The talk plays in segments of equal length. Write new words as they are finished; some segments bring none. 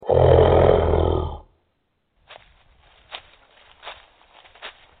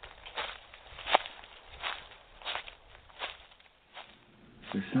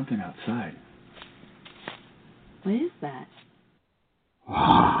something outside. What is that?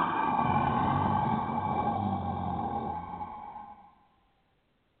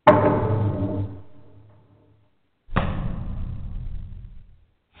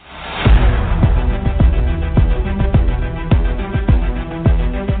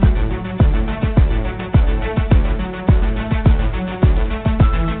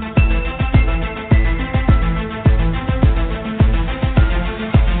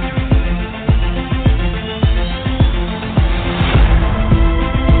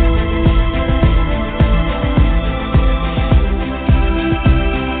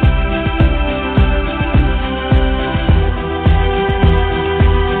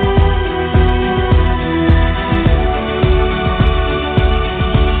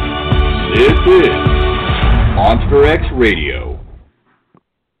 Radio.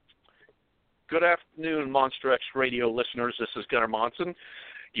 Good afternoon, Monster X Radio listeners. This is Gunnar Monson,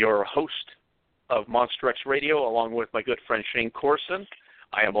 your host of Monster X Radio, along with my good friend Shane Corson.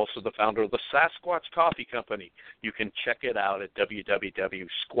 I am also the founder of the Sasquatch Coffee Company. You can check it out at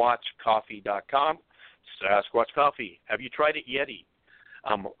www.squatchcoffee.com. Sasquatch Coffee. Have you tried it yet?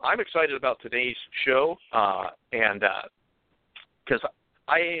 I'm excited about today's show, and because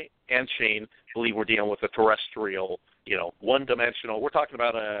I and Shane believe we're dealing with a terrestrial, one-dimensional. We're talking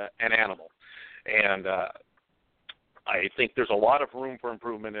about an animal, and I think there's a lot of room for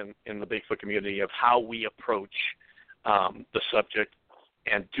improvement in the Bigfoot community of how we approach the subject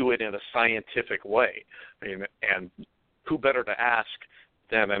and do it in a scientific way. I mean, and who better to ask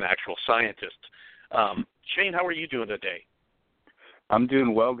than an actual scientist? Shane, how are you doing today? I'm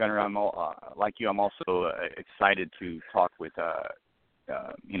doing well, Gunnar. I'm like you. I'm also excited to talk with an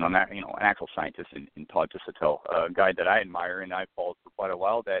actual scientist in Todd Disotell, a guy that I admire and I've followed for quite a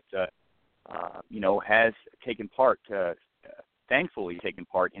while that, has taken part, thankfully taken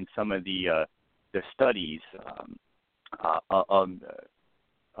part in some of the studies of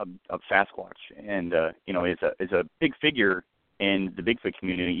Sasquatch, and is a big figure in the Bigfoot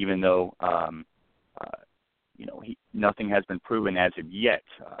community, even though nothing has been proven as of yet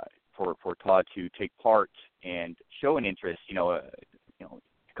for Todd to take part and show an interest.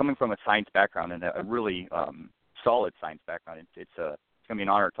 Coming from a science background and a really solid science background, it's going to be an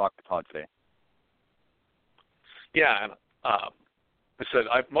honor to talk to Todd today. Yeah, and I said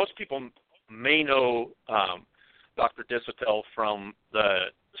most people may know Dr. Disotell from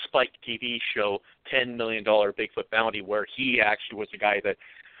the Spike TV show $10 Million Bigfoot Bounty, where he actually was the guy that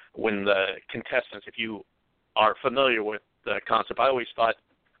when the contestants, if you are familiar with the concept, I always thought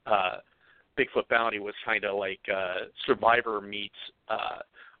Bigfoot Bounty was kind of like Survivor meets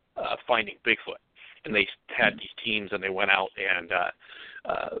Finding Bigfoot, and they had these teams and they went out and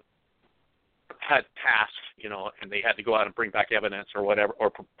had tasks, and they had to go out and bring back evidence or whatever,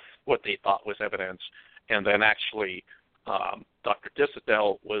 or what they thought was evidence, and then actually Dr.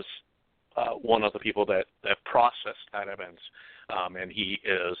 Disotell was one of the people that processed that evidence, and he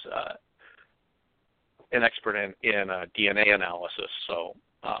is an expert in DNA analysis. So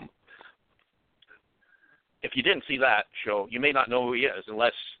if you didn't see that show, you may not know who he is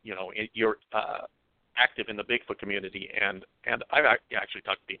unless you're active in the Bigfoot community. And I've actually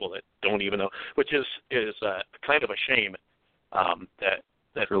talked to people that don't even know, which is kind of a shame that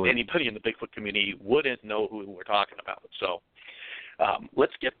Truly. Anybody in the Bigfoot community wouldn't know who we're talking about. So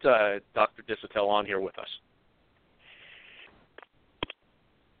let's get Dr. Disotell on here with us.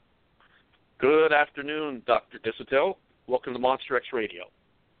 Good afternoon, Dr. Disotell. Welcome to Monster X Radio.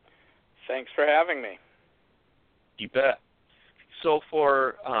 Thanks for having me. You bet. So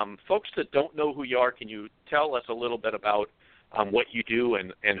for folks that don't know who you are, can you tell us a little bit about what you do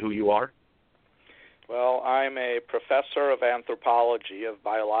and who you are? Well, I'm a professor of anthropology, of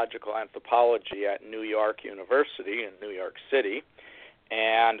biological anthropology at New York University in New York City,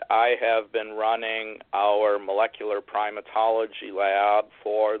 and I have been running our Molecular Primatology lab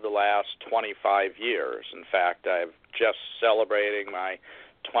for the last 25 years. In fact, I'm just celebrating my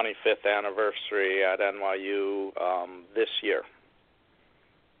 25th anniversary at NYU this year.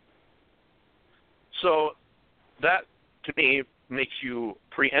 So that, to me, makes you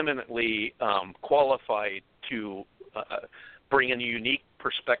preeminently qualified to bring in a unique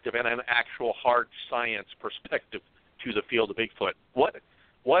perspective and an actual hard science perspective to the field of Bigfoot. What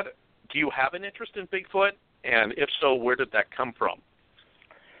do you have an interest in Bigfoot? And if so, where did that come from?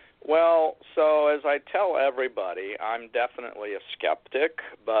 Well, so as I tell everybody, I'm definitely a skeptic,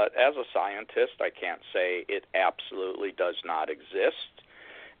 but as a scientist, I can't say it absolutely does not exist.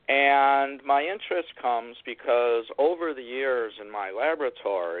 And my interest comes because over the years in my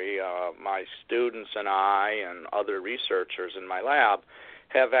laboratory, my students and I and other researchers in my lab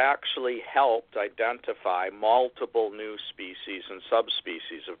have actually helped identify multiple new species and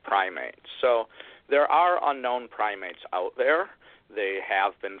subspecies of primates. So there are unknown primates out there. They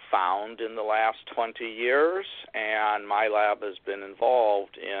have been found in the last 20 years, and my lab has been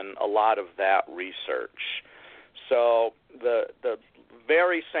involved in a lot of that research. So the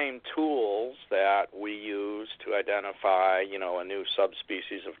very same tools that we use to identify, a new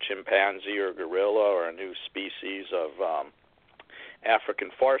subspecies of chimpanzee or gorilla or a new species of African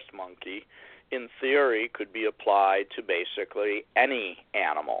forest monkey, in theory, could be applied to basically any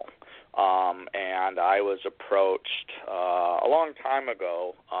animal. And I was approached a long time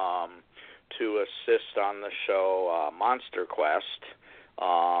ago to assist on the show Monster Quest,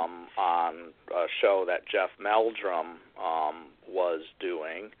 on a show that Jeff Meldrum was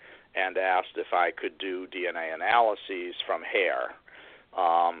doing, and asked if I could do DNA analyses from hair.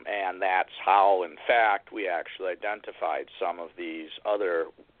 And that's how, in fact, we actually identified some of these other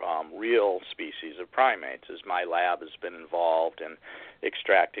real species of primates, as my lab has been involved in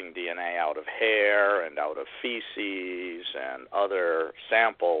extracting DNA out of hair and out of feces and other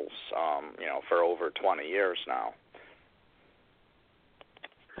samples, for over 20 years now.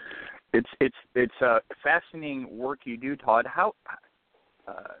 It's fascinating work you do, Todd. How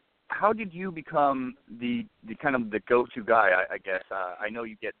did you become the kind of the go-to guy? I guess I know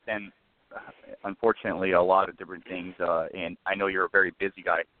you get sent, unfortunately, a lot of different things, and I know you're a very busy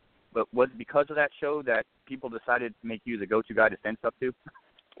guy. But was it because of that show that people decided to make you the go-to guy to send stuff to?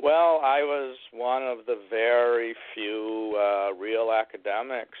 Well, I was one of the very few real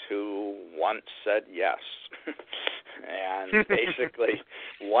academics who once said yes. And basically,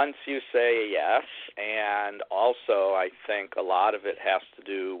 once you say yes, and also I think a lot of it has to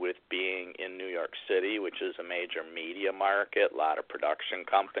do with being in New York City, which is a major media market, a lot of production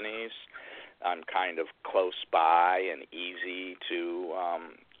companies. I'm kind of close by and easy to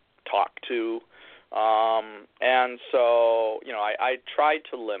talk to. And so, I try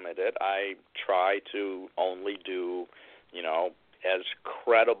to limit it. I try to only do, as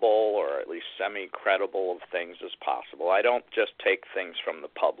credible or at least semi-credible of things as possible. I don't just take things from the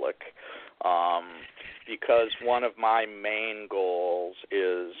public, because one of my main goals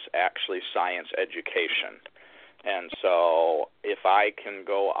is actually science education. And so if I can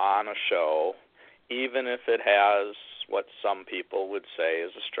go on a show, even if it has what some people would say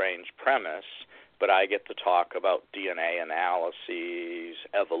is a strange premise, but I get to talk about DNA analyses,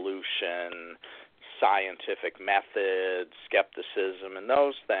 evolution, scientific methods, skepticism, and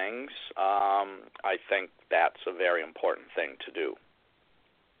those things, I think that's a very important thing to do.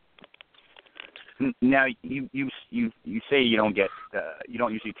 Now, you say you don't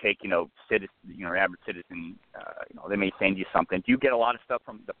usually take average citizen, they may send you something. Do you get a lot of stuff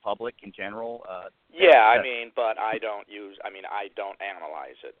from the public in general? But I don't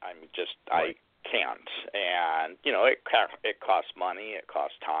analyze it. I can't, and it costs money, it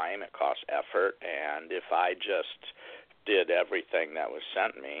costs time, it costs effort, and if I just did everything that was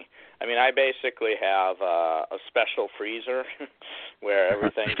sent me, I basically have a special freezer where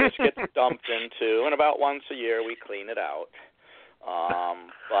everything just gets dumped into, and about once a year we clean it out.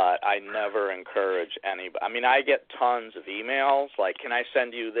 But I never encourage anybody. I get tons of emails like, can I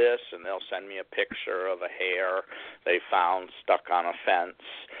send you this? And they'll send me a picture of a hair they found stuck on a fence.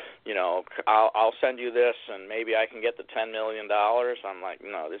 I'll send you this and maybe I can get the $10 million. I'm like,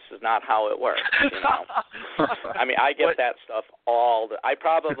 no, this is not how it works. I get that stuff I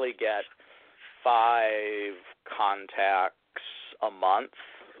probably get 5 contacts a month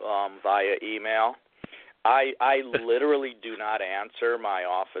via email. I literally do not answer my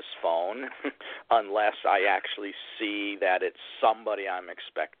office phone unless I actually see that it's somebody I'm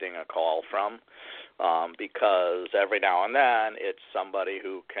expecting a call from, because every now and then it's somebody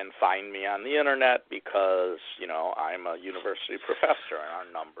who can find me on the internet because, I'm a university professor and our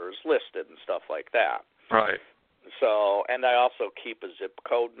number's listed and stuff like that. Right. So, and I also keep a zip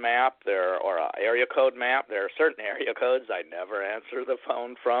code map or an area code map. There are certain area codes I never answer the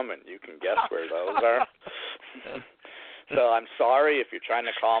phone from, and you can guess where those are. So I'm sorry if you're trying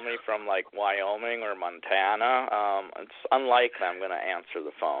to call me from like Wyoming or Montana. It's unlikely I'm going to answer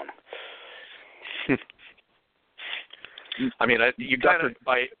the phone. You kind of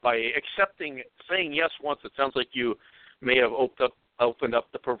by saying yes once, it sounds like you may have opened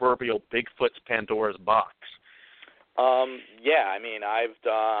up the proverbial Bigfoot's Pandora's box. I've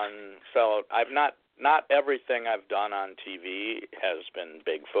done, so I've not everything I've done on TV has been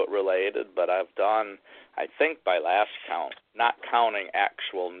Bigfoot related, but I've done, I think by last count, not counting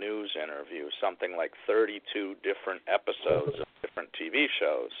actual news interviews, something like 32 different episodes of different TV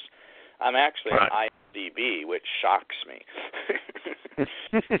shows. I'm actually on IMDb, which shocks me.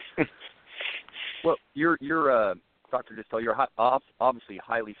 Well, you're Dr. Disotell, you're obviously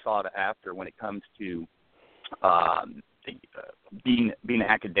highly sought after when it comes to being an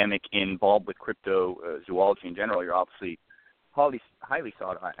academic involved with cryptozoology in general. You're obviously highly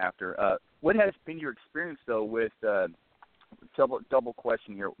sought after. What has been your experience, though, with double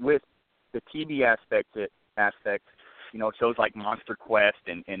question here, with the TV aspect, shows like Monster Quest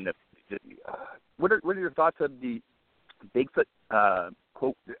and what are your thoughts of the Bigfoot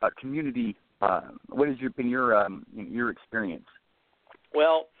community? What has been your experience?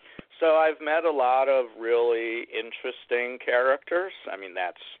 Well, so I've met a lot of really interesting characters. I mean,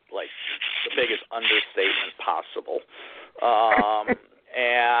 that's like the biggest understatement possible.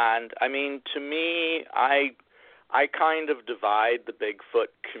 And I mean, to me, I kind of divide the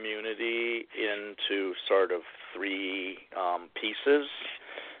Bigfoot community into sort of three pieces.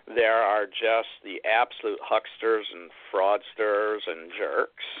 There are just the absolute hucksters and fraudsters and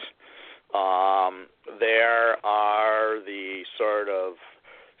jerks. There are the sort of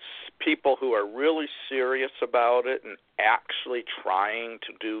people who are really serious about it and actually trying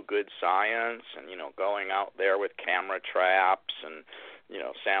to do good science and, going out there with camera traps and,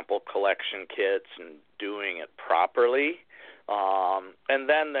 sample collection kits and doing it properly. And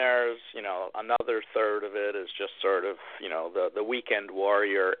then there's, another third of it is just sort of, the weekend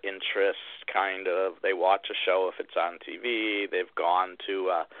warrior interest kind of. They watch a show if it's on TV. They've gone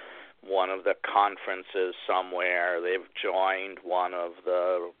to one of the conferences somewhere. They've joined one of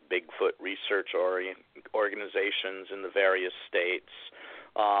the Bigfoot research organizations in the various states,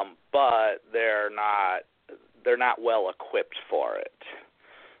 but they're not well equipped for it.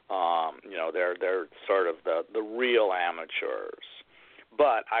 They're sort of the real amateurs.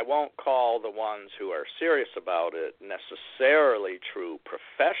 But I won't call the ones who are serious about it necessarily true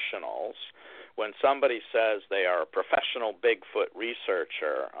professionals. When somebody says they are a professional Bigfoot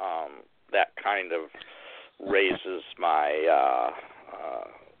researcher, that kind of raises my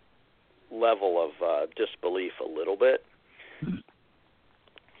level of disbelief a little bit.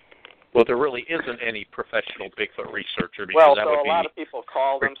 Well, there really isn't any professional Bigfoot researcher. Because that would a lot of people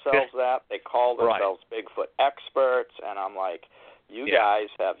call themselves that. They call themselves right. Bigfoot experts, and I'm like, you guys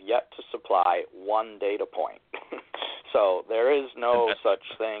have yet to supply one data point. So there is no such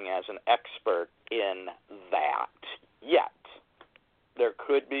thing as an expert in that yet. There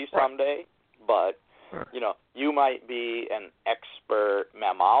could be someday, but you might be an expert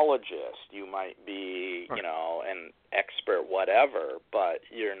mammologist. You might be, an expert whatever, but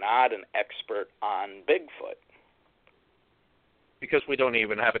you're not an expert on Bigfoot. Because we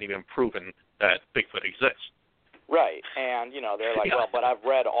haven't even proven that Bigfoot exists. Right, and, they're like, well, but I've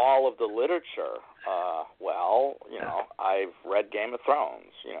read all of the literature. I've read Game of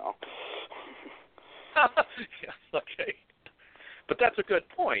Thrones, Okay. But that's a good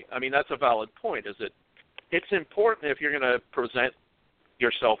point. I mean, that's a valid point, is it? It's important if you're going to present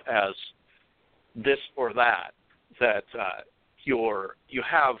yourself as this or that you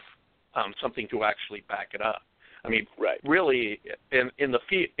have something to actually back it up. I mean, right. Really, in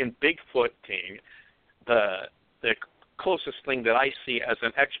Bigfooting, the closest thing that I see as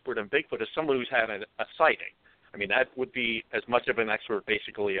an expert in Bigfoot is someone who's had a sighting. I mean, that would be as much of an expert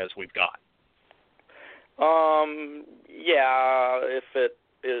basically as we've got. If it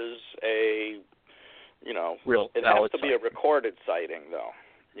is a, real, it has to be a recorded sighting, though.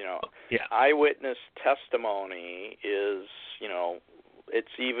 Eyewitness testimony is,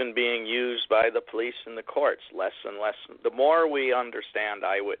 it's even being used by the police and the courts less and less. The more we understand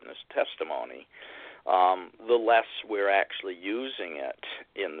eyewitness testimony, the less we're actually using it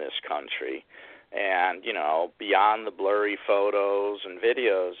in this country. And, beyond the blurry photos and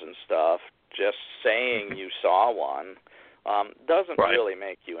videos and stuff, just saying you saw one doesn't really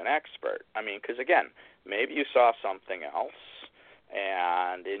make you an expert. I mean, because, again, maybe you saw something else,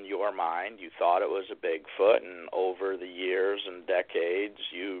 and in your mind you thought it was a Bigfoot, and over the years and decades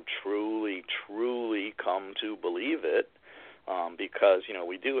you truly, truly come to believe it. Because,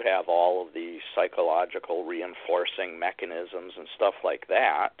 we do have all of these psychological reinforcing mechanisms and stuff like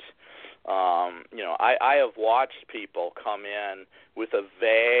that. I have watched people come in with a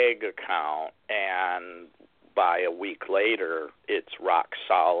vague account, and by a week later, it's rock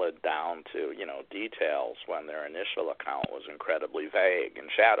solid down to, details when their initial account was incredibly vague and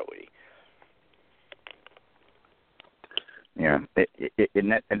shadowy. Yeah,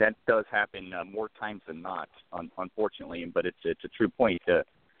 and that does happen more times than not, unfortunately. But it's a true point.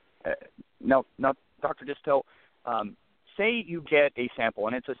 Now, Dr. Disotell, say you get a sample,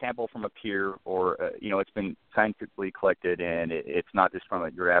 and it's a sample from a peer, or it's been scientifically collected, and it's not just from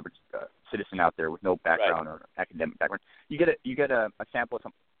your average citizen out there with no background or academic background. You get a sample of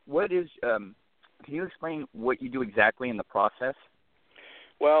something. What is? Can you explain what you do exactly in the process?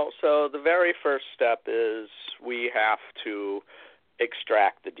 Well, so the very first step is we have to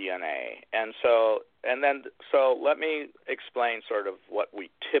extract the DNA, and so let me explain sort of what we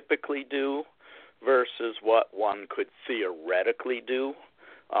typically do versus what one could theoretically do.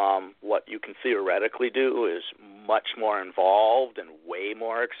 What you can theoretically do is much more involved and way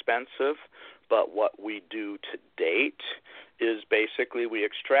more expensive, but what we do to date is basically we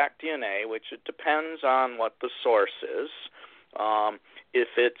extract DNA, which it depends on what the source is. If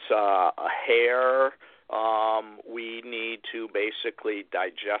it's a hair, we need to basically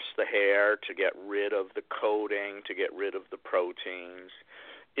digest the hair to get rid of the coating, to get rid of the proteins.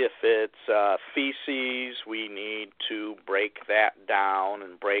 If it's feces, we need to break that down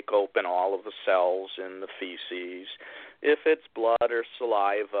and break open all of the cells in the feces. If it's blood or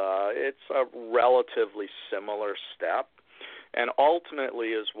saliva, it's a relatively similar step. And ultimately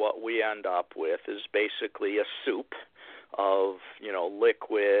is what we end up with is basically a soup of,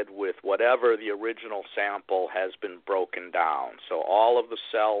 liquid with whatever the original sample has been broken down. So all of the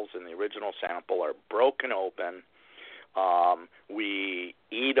cells in the original sample are broken open. We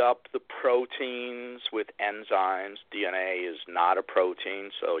eat up the proteins with enzymes. DNA is not a protein,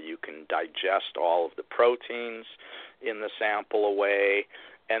 so you can digest all of the proteins in the sample away.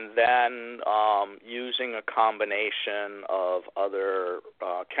 And then using a combination of other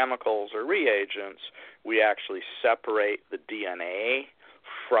chemicals or reagents, we actually separate the DNA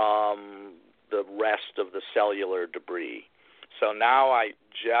from the rest of the cellular debris. So now I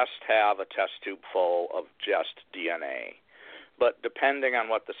just have a test tube full of just DNA. But depending on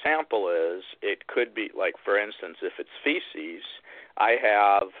what the sample is, it could be, like, for instance, if it's feces, I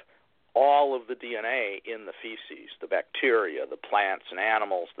have all of the DNA in the feces, the bacteria, the plants and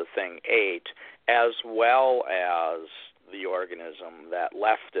animals the thing ate, as well as the organism that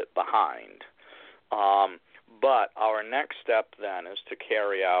left it behind. But our next step then is to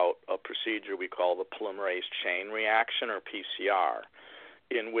carry out a procedure we call the polymerase chain reaction, or PCR,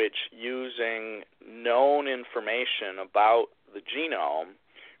 in which, using known information about the genome,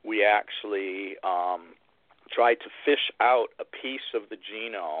 we actually try to fish out a piece of the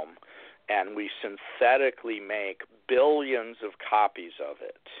genome, and we synthetically make billions of copies of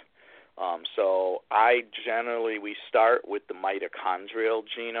it. So we start with the mitochondrial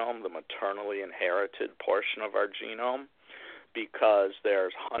genome, the maternally inherited portion of our genome, because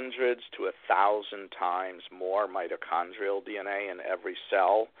there's hundreds to 1,000 times more mitochondrial DNA in every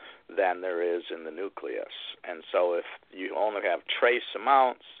cell than there is in the nucleus. And so if you only have trace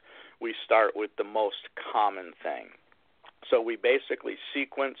amounts, we start with the most common thing. So we basically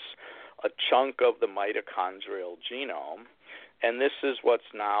sequence a chunk of the mitochondrial genome, and this is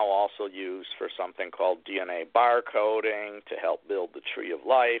what's now also used for something called DNA barcoding to help build the tree of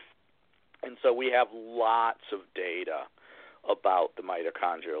life. And so we have lots of data about the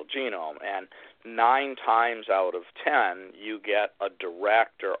mitochondrial genome, and 9 times out of 10 you get a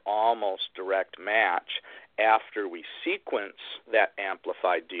direct or almost direct match after we sequence that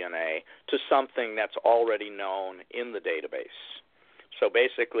amplified DNA to something that's already known in the database. So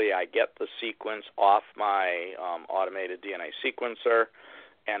basically I get the sequence off my automated DNA sequencer,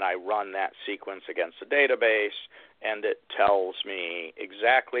 and I run that sequence against the database, and it tells me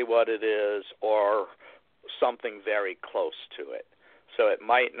exactly what it is or something very close to it. So it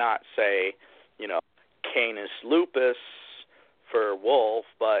might not say, Canis lupus for wolf,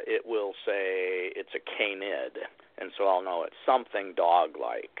 but it will say it's a canid, and so I'll know it's something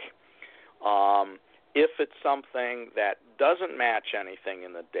dog-like. If it's something that doesn't match anything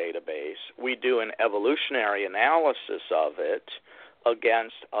in the database, we do an evolutionary analysis of it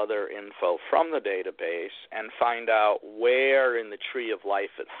against other info from the database and find out where in the tree of life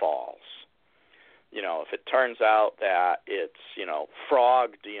it falls. If it turns out that it's, frog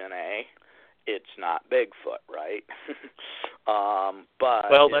DNA, it's not Bigfoot, right? But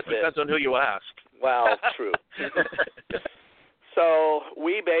that depends on who you ask. Well, true. So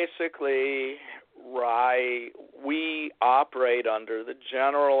we basically we operate under the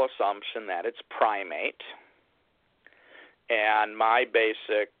general assumption that it's primate, and my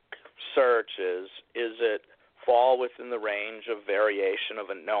basic search is it fall within the range of variation of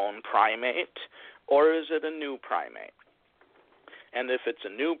a known primate, or is it a new primate? And if it's a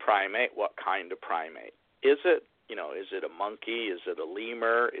new primate, what kind of primate? Is it a monkey? Is it a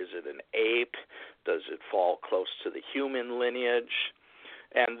lemur? Is it an ape? Does it fall close to the human lineage?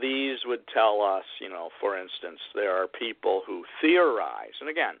 And these would tell us, for instance, there are people who theorize, and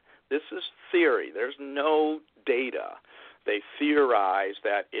again, this is theory. There's no data. They theorize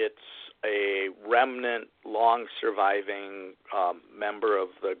that it's a remnant, long-surviving member of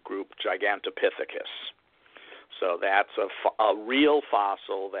the group Gigantopithecus. So that's a real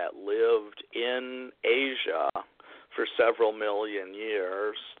fossil that lived in Asia for several million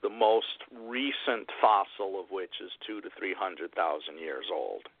years, the most recent fossil of which is 200,000 to 300,000 years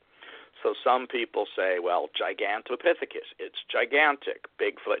old. So some people say, well, Gigantopithecus, it's gigantic.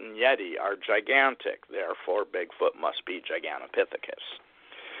 Bigfoot and Yeti are gigantic, therefore Bigfoot must be Gigantopithecus.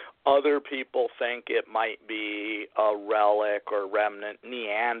 Other people think it might be a relic or remnant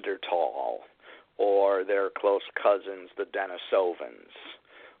Neanderthal, or their close cousins, the Denisovans,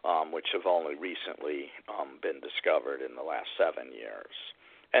 which have only recently been discovered in the last 7 years.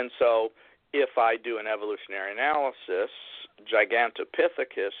 And so if I do an evolutionary analysis,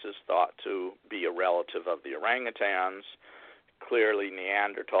 Gigantopithecus is thought to be a relative of the orangutans. Clearly,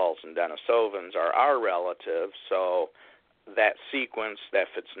 Neanderthals and Denisovans are our relatives, so that sequence, that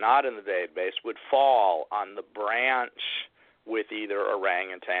if it's not in the database, would fall on the branch with either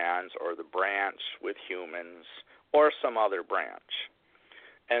orangutans or the branch with humans or some other branch.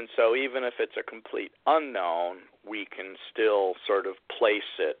 And so even if it's a complete unknown, we can still sort of place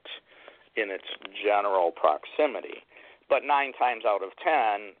it in its general proximity. But 9 times out of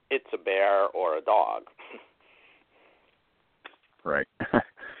 10, it's a bear or a dog. Right.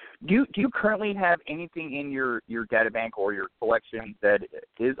 Do you currently have anything in your data bank or your collection that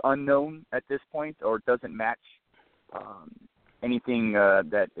is unknown at this point, or doesn't match anything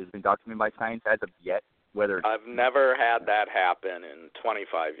that has been documented by science as of yet? Whether I've never had that happen in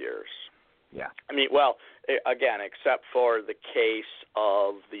 25 years. Yeah. I mean, well, again, except for the case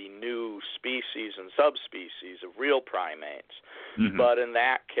of the new species and subspecies of real primates. Mm-hmm. But in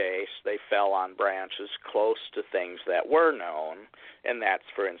that case, they fell on branches close to things that were known, and that's,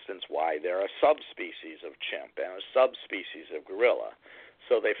 for instance, why they're a subspecies of chimp and a subspecies of gorilla.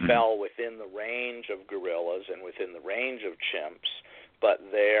 So they fell within the range of gorillas and within the range of chimps, but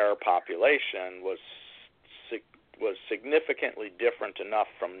their population was significantly different enough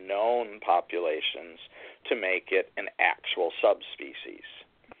from known populations to make it an actual subspecies.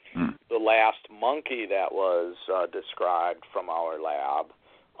 The last monkey that was described from our lab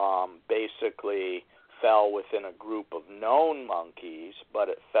basically fell within a group of known monkeys, but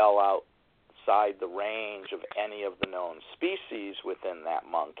it fell outside the range of any of the known species within that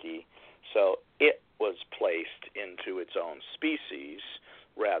monkey, so it was placed into its own species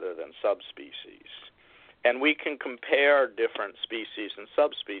rather than subspecies. And we can compare different species and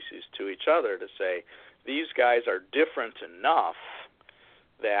subspecies to each other to say, these guys are different enough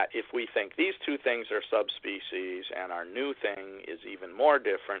that if we think these two things are subspecies and our new thing is even more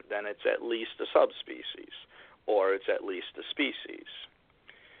different, then it's at least a subspecies, or it's at least a species.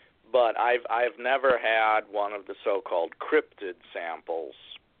 But I've never had one of the so-called cryptid samples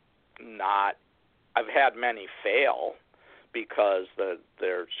I've had many fail because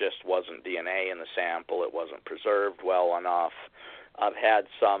there just wasn't DNA in the sample, it wasn't preserved well enough. I've had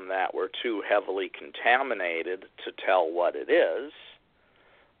some that were too heavily contaminated to tell what it is,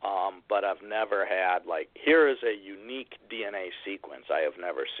 but I've never had, here is a unique DNA sequence I have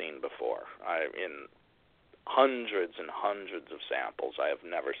never seen before. In hundreds and hundreds of samples, I have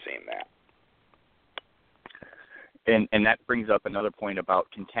never seen that. And that brings up another point about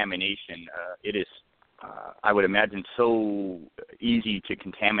contamination. It is, I would imagine, so easy to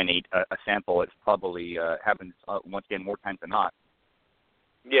contaminate a sample. It's probably happens, once again, more times than not.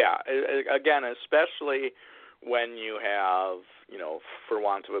 Yeah, again, especially when you have, for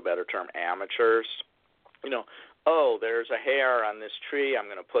want of a better term, amateurs. There's a hair on this tree, I'm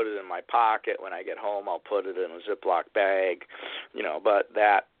going to put it in my pocket. When I get home, I'll put it in a Ziploc bag. But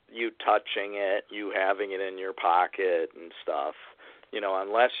that, you touching it, you having it in your pocket and stuff,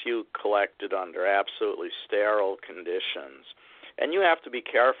 unless you collect it under absolutely sterile conditions. And you have to be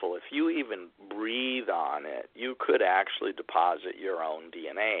careful. If you even breathe on it, you could actually deposit your own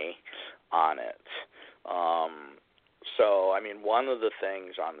DNA on it. So, one of the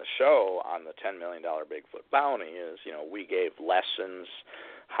things on the show, on the $10 million Bigfoot Bounty, is, we gave lessons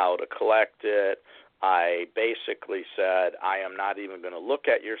how to collect it. I basically said, I am not even going to look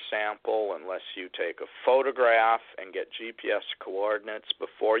at your sample unless you take a photograph and get GPS coordinates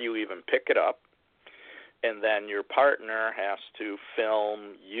before you even pick it up. And then your partner has to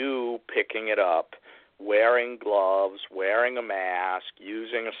film you picking it up, wearing gloves, wearing a mask,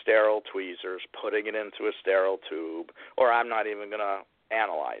 using a sterile tweezers, putting it into a sterile tube, or I'm not even going to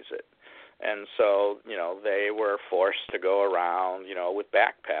analyze it. And so, they were forced to go around, with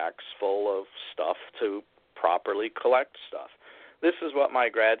backpacks full of stuff to properly collect stuff. This is what my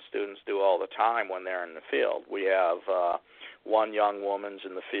grad students do all the time when they're in the field. We have one young woman's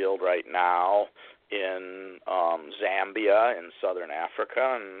in the field right now in Zambia in southern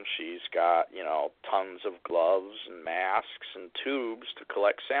Africa, and she's got, tons of gloves and masks and tubes to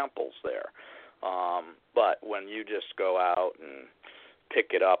collect samples there. But when you just go out and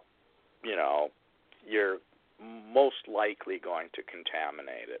pick it up, you're most likely going to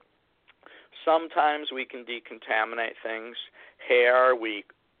contaminate it. Sometimes we can decontaminate things. Hair, we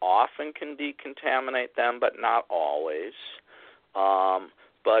often can decontaminate them, but not always.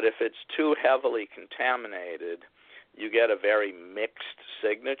 But if it's too heavily contaminated, you get a very mixed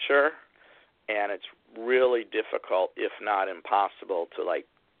signature, and it's really difficult, if not impossible, to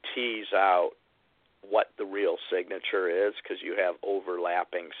tease out what the real signature is, because you have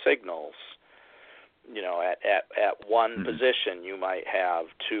overlapping signals. At one position you might have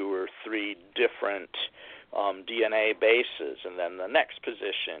 2 or 3 different DNA bases, and then the next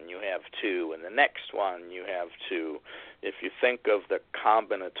position you have 2, and the next one you have 2. If you think of the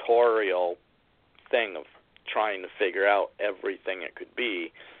combinatorial thing of trying to figure out everything it could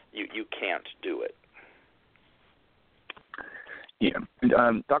be, you can't do it. Yeah.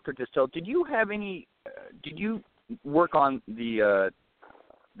 Dr. Disotell, did you work on the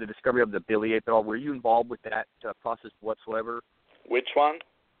discovery of the billy ape at all? Were you involved with that process whatsoever? Which one?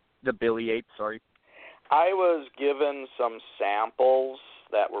 The billy ape, sorry. I was given some samples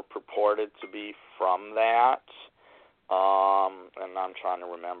that were purported to be from that, and I'm trying to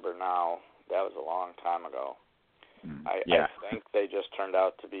remember now. That was a long time ago. I think they just turned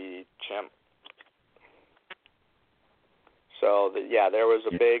out to be chimp. So, there was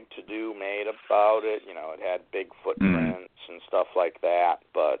a big to-do made about it. It had big footprints and stuff like that,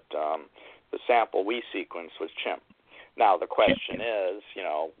 but the sample we sequenced was chimp. Now, the question is,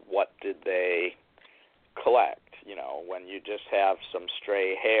 what did they collect? When you just have some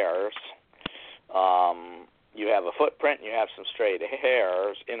stray hairs, you have a footprint, and you have some stray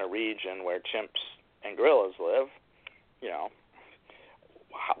hairs in a region where chimps and gorillas live,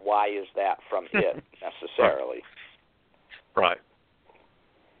 why is that from it necessarily? Right.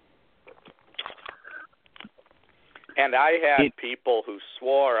 And I had people who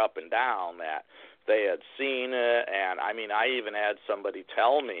swore up and down that they had seen it, and I even had somebody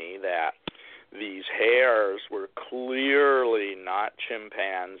tell me that these hairs were clearly not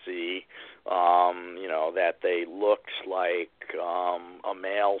chimpanzee, that they looked like a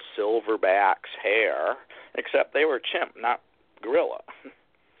male silverback's hair, except they were chimp, not gorilla.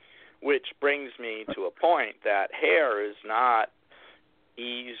 Which brings me to a point that hair is not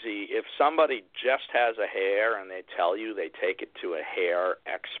easy. If somebody just has a hair and they tell you they take it to a hair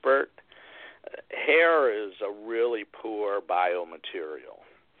expert, hair is a really poor biomaterial.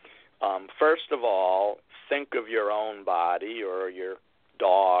 First of all, think of your own body or your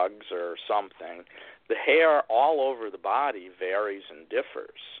dog's or something. The hair all over the body varies and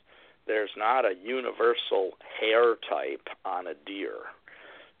differs. There's not a universal hair type on a deer,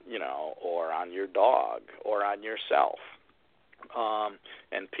 or on your dog or on yourself.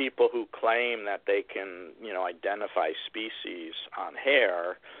 And people who claim that they can, identify species on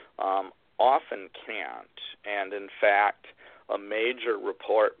hair often can't. And in fact, a major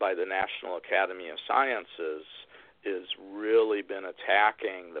report by the National Academy of Sciences has really been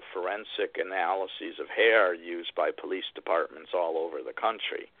attacking the forensic analyses of hair used by police departments all over the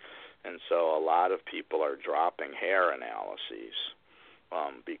country. And so a lot of people are dropping hair analyses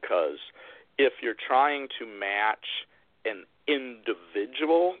because if you're trying to match an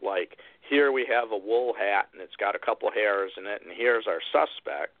individual, like here we have a wool hat and it's got a couple hairs in it and here's our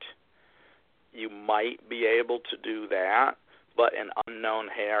suspect, you might be able to do that, but an unknown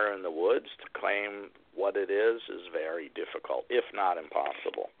hair in the woods to claim what it is very difficult, if not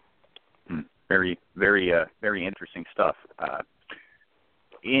impossible. Very, very, very interesting stuff.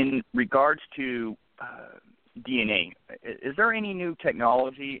 In regards to DNA, is there any new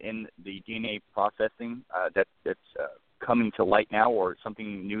technology in the DNA processing that's coming to light now, or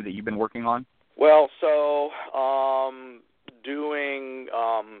something new that you've been working on? Well, so doing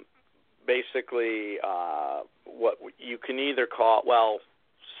basically what you can either call,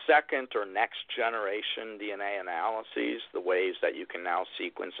 second or next generation DNA analyses, the ways that you can now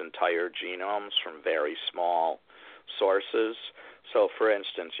sequence entire genomes from very small sources. So, for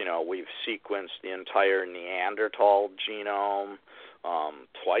instance, we've sequenced the entire Neanderthal genome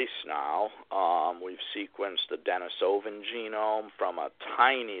twice now. We've sequenced the Denisovan genome from a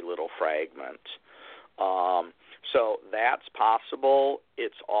tiny little fragment. So that's possible.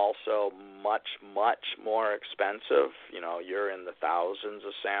 It's also much, much more expensive. You're in the thousands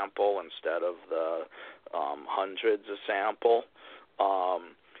a sample instead of the hundreds a sample.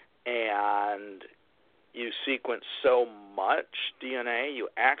 And you sequence so much DNA, you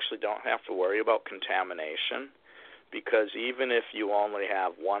actually don't have to worry about contamination, because even if you only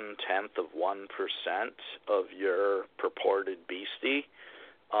have 0.1% of your purported beastie,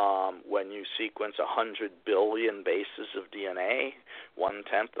 when you sequence 100 billion bases of DNA,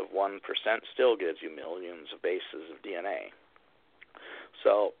 0.1% still gives you millions of bases of DNA.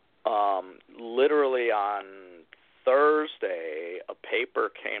 So literally on Thursday, a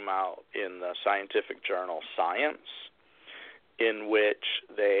paper came out in the scientific journal Science, in which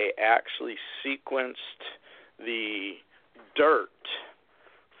they actually sequenced the dirt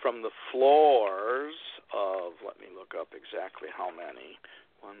from the floors of, let me look up exactly how many,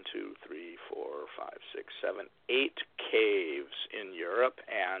 1, 2, 3, 4, 5, 6, 7, 8 caves in Europe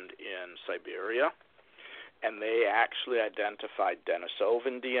and in Siberia. And they actually identified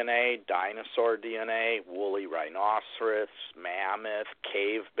Denisovan DNA, dinosaur DNA, woolly rhinoceros, mammoth,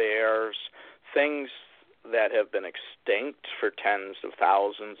 cave bears, things that have been extinct for tens of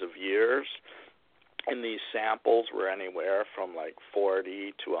thousands of years. And these samples were anywhere from like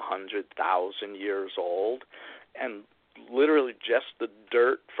 40 to 100,000 years old, and literally just the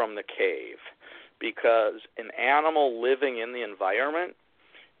dirt from the cave. Because an animal living in the environment,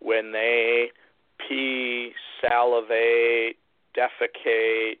 when they pee, salivate,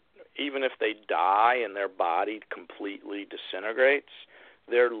 defecate, even if they die and their body completely disintegrates,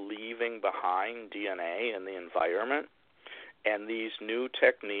 they're leaving behind DNA in the environment. And these new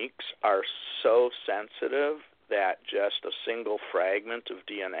techniques are so sensitive that just a single fragment of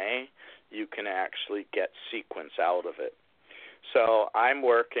DNA, you can actually get sequence out of it. So I'm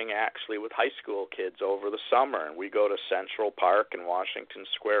working actually with high school kids over the summer, and we go to Central Park and Washington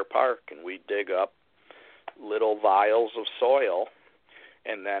Square Park, and we dig up little vials of soil,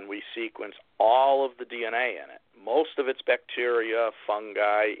 and then we sequence all of the DNA in it. Most of it's bacteria,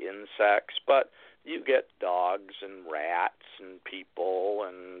 fungi, insects, but you get dogs and rats and people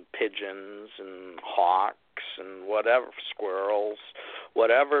and pigeons and hawks and whatever, squirrels,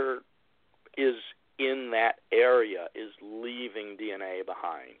 whatever is in that area is leaving DNA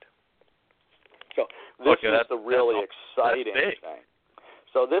behind. So this is the really exciting thing.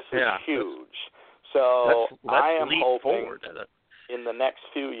 So this is huge. So I am hoping in the next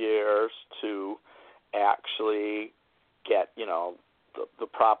few years to actually get, the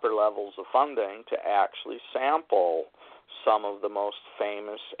proper levels of funding to actually sample some of the most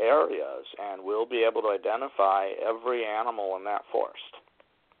famous areas, and we'll be able to identify every animal in that forest.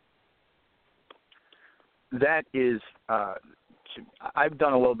 That is, I've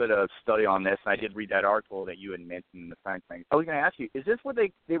done a little bit of study on this, and I did read that article that you had mentioned in the science thing. I was going to ask you, is this what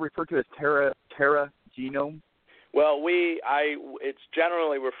they refer to as terra genome? Well, it's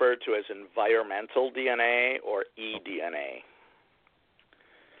generally referred to as environmental DNA or eDNA.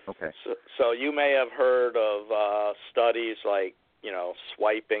 Okay. So you may have heard of studies like,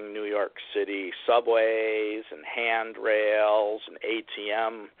 swiping New York City subways and handrails and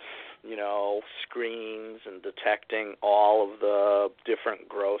ATM, screens, and detecting all of the different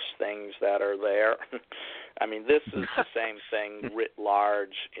gross things that are there. I mean, this is the same thing writ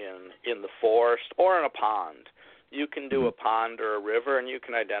large in the forest or in a pond. You can do a pond or a river, and you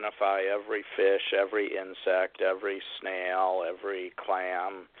can identify every fish, every insect, every snail, every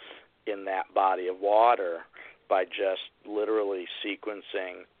clam in that body of water by just literally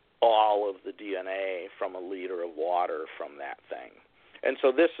sequencing all of the DNA from a liter of water from that thing. And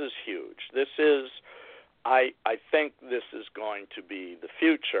so this is huge. This is, I think this is going to be the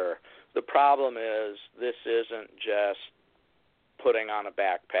future. The problem is this isn't just putting on a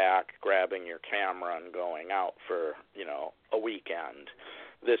backpack, grabbing your camera, and going out for, a weekend.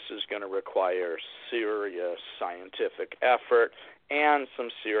 This is going to require serious scientific effort and some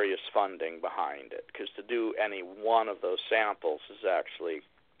serious funding behind it, because to do any one of those samples is actually,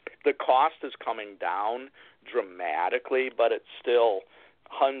 the cost is coming down dramatically, but it's still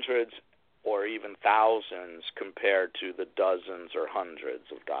hundreds or even thousands compared to the dozens or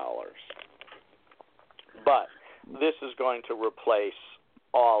hundreds of dollars. But this is going to replace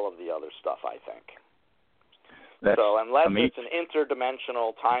all of the other stuff, I think. So unless it's an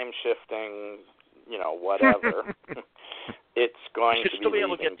interdimensional, time-shifting, whatever, it's going to be. You should still be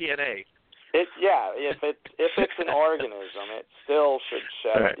able to get DNA. If it's an organism, it still should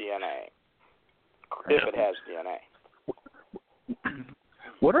shed DNA if it has DNA.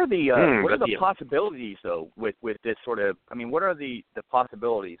 What are the possibilities though with this sort of? I mean, what are the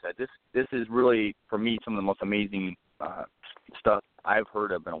possibilities? This is really for me some of the most amazing stuff I've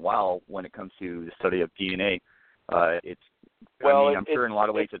heard of in a while when it comes to the study of DNA. I'm sure in a lot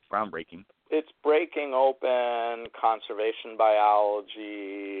of ways it's groundbreaking. It's breaking open conservation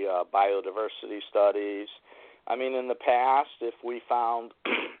biology, biodiversity studies. I mean, in the past, if we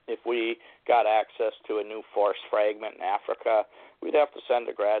got access to a new forest fragment in Africa, we'd have to send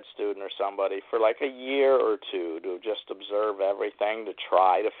a grad student or somebody for like a year or two to just observe everything to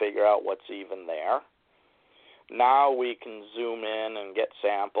try to figure out what's even there. Now we can zoom in and get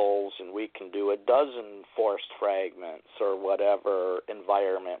samples, and we can do a dozen forest fragments or whatever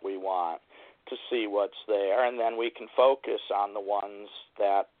environment we want to see what's there, and then we can focus on the ones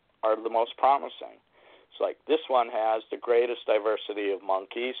that are the most promising. It's like this one has the greatest diversity of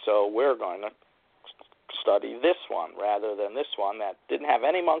monkeys, so we're going to study this one rather than this one that didn't have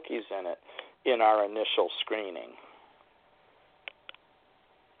any monkeys in it in our initial screening.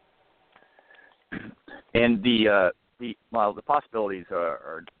 And the possibilities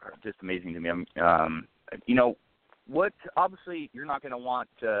are just amazing to me. What obviously you're not going to want,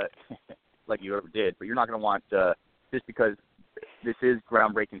 like you ever did, but you're not going to want just because this is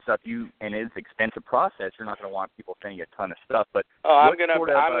groundbreaking stuff. And it's an expensive process. You're not going to want people sending a ton of stuff. But I'm gonna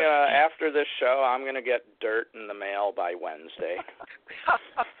after this show, I'm gonna get dirt in the mail by Wednesday.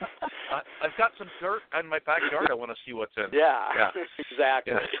 I've got some dirt in my backyard. I want to see what's in. Yeah.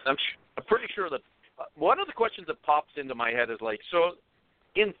 Exactly. Yeah. I'm pretty sure that one of the questions that pops into my head is like, so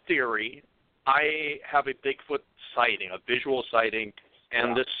in theory, I have a Bigfoot sighting, a visual sighting,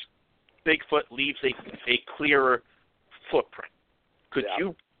 and this Bigfoot leaves a clear footprint. Could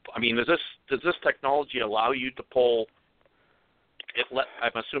you? I mean, does this technology allow you to pull?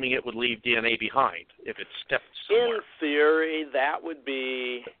 I'm assuming it would leave DNA behind if it stepped somewhere. In theory, that would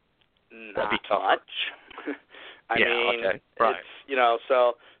be not much. I mean, okay. Right. It's,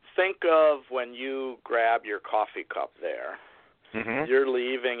 so think of when you grab your coffee cup there. Mm-hmm. You're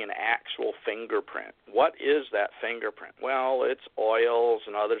leaving an actual fingerprint. What is that fingerprint? Well, it's oils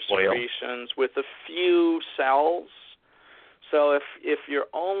and other secretions with a few cells. So if you're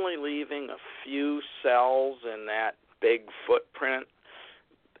only leaving a few cells in that big footprint,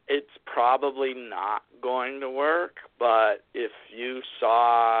 it's probably not going to work. But if you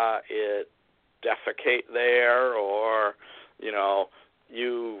saw it defecate there, or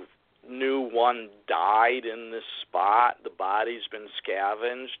you knew one died in this spot, the body's been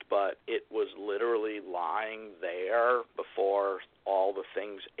scavenged, but it was literally lying there before all the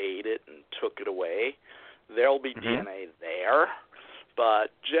things ate it and took it away, there'll be DNA there.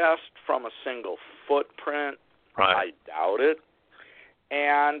 But just from a single footprint, I doubt it.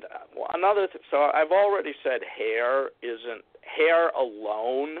 And another so I've already said hair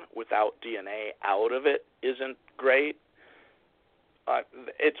alone without DNA out of it isn't great.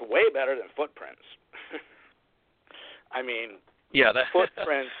 It's way better than footprints. I mean,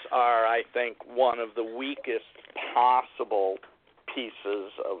 footprints are, I think, one of the weakest possible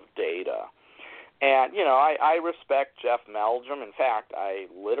pieces of data. And, I respect Jeff Meldrum. In fact, I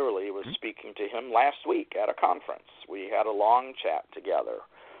literally was speaking to him last week at a conference. We had a long chat together.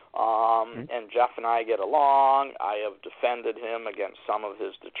 And Jeff and I get along. I have defended him against some of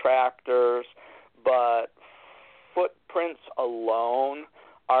his detractors. But footprints alone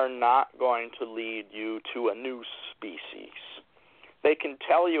are not going to lead you to a new species. They can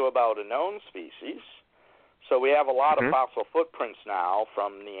tell you about a known species. So we have a lot of fossil footprints now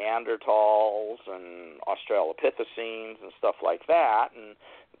from Neanderthals and Australopithecines and stuff like that. And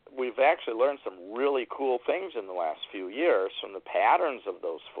we've actually learned some really cool things in the last few years from the patterns of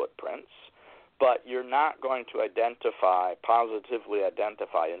those footprints. But you're not going to positively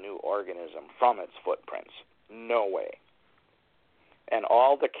identify a new organism from its footprints. No way. And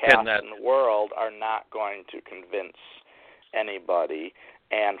all the cats in the world are not going to convince anybody,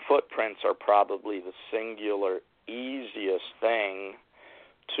 and footprints are probably the singular easiest thing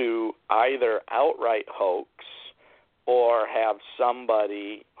to either outright hoax or have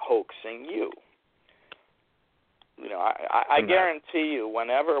somebody hoaxing you. I guarantee you,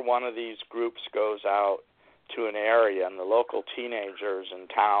 whenever one of these groups goes out to an area and the local teenagers in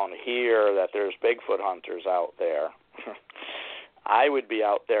town hear that there's Bigfoot hunters out there, I would be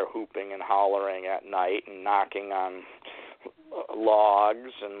out there hooping and hollering at night and knocking on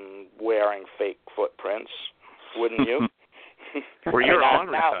logs and wearing fake footprints, wouldn't you? Well, you're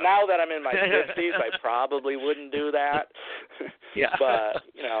now that I'm in my 50s, I probably wouldn't do that. Yeah. But,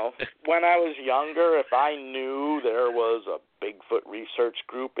 when I was younger, if I knew there was a Bigfoot research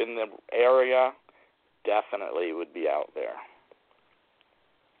group in the area, definitely would be out there.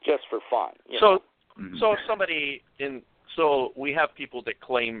 just for fun. So if somebody so we have people that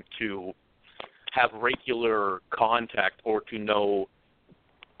claim to have regular contact or to know,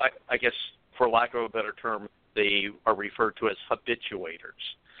 I guess for lack of a better term, they are referred to as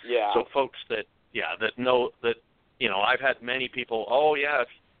habituators. Yeah. So folks that know that, I've had many people, oh yeah,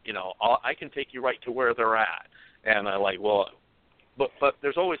 I can take you right to where they're at. And I'm like, well, but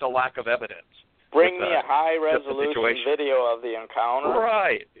there's always a lack of evidence. Bring me a high-resolution video of the encounter.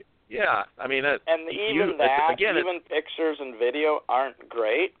 Right. Yeah. I mean, even pictures and video aren't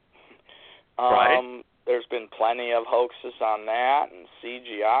great. Right. There's been plenty of hoaxes on that, and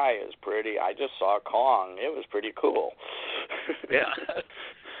CGI is pretty. I just saw Kong. It was pretty cool. Yeah.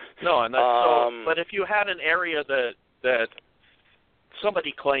 No, and but if you had an area that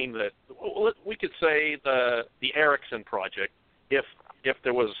somebody claimed that, we could say the Erickson project, if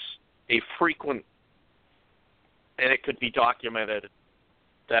there was a frequent, and it could be documented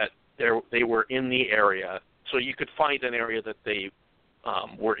that they were in the area, so you could find an area that they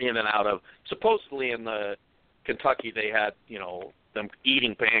were in and out of. Supposedly in the Kentucky, they had them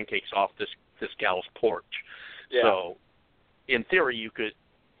eating pancakes off this gal's porch. Yeah. So in theory, you could,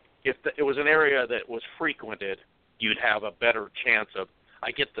 if it was an area that was frequented, you'd have a better chance of. I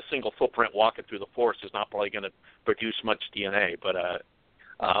get the single footprint walking through the forest is not probably going to produce much DNA, but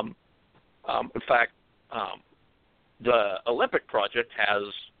in fact, the Olympic project has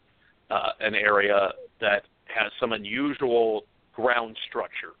an area that has some unusual ground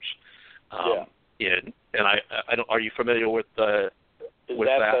structures. Are you familiar with the? Is with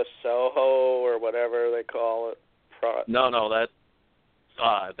that the Soho or whatever they call it? No,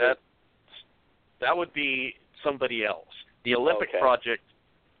 that would be somebody else. The Olympic project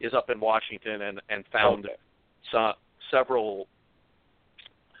is up in Washington and found several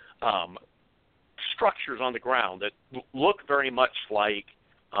structures on the ground that look very much like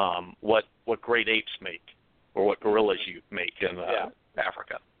what great apes make or what gorillas make in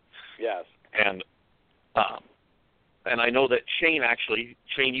Africa. Yes. And I know that Shane,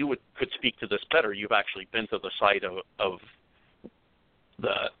 you could speak to this better. You've actually been to the site of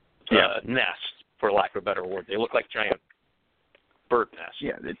the nest, for lack of a better word. They look like giant bird nests.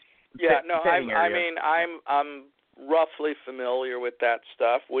 I'm roughly familiar with that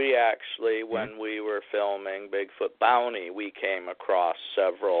stuff. We actually, when we were filming Bigfoot Bounty, we came across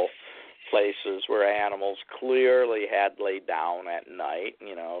several places where animals clearly had laid down at night.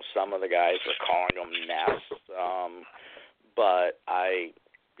 Some of the guys were calling them nests, but I,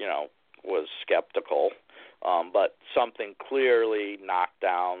 was skeptical. But something clearly knocked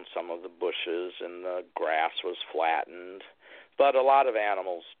down some of the bushes and the grass was flattened. But a lot of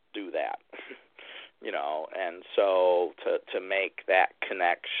animals do that, and so to make that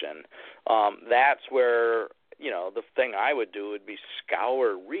connection, that's where, the thing I would do would be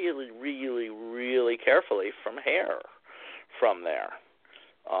scour really, really, really carefully from hair from there.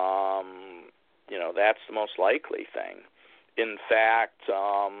 That's the most likely thing. In fact,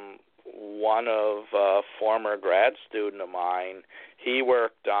 one of a former grad student of mine, he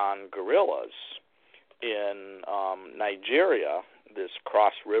worked on gorillas in Nigeria, this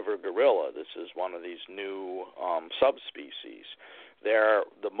cross-river gorilla. This is one of these new subspecies. They're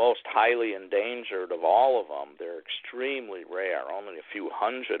the most highly endangered of all of them. They're extremely rare, only a few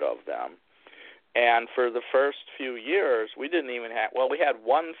hundred of them. And for the first few years, we didn't even have, we had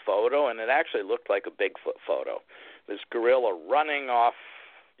one photo, and it actually looked like a Bigfoot photo. This gorilla running off,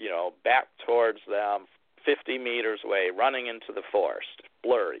 back towards them, 50 meters away, running into the forest,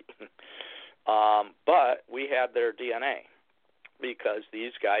 blurry. But we had their DNA because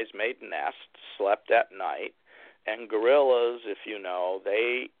these guys made nests, slept at night, and gorillas, if you know,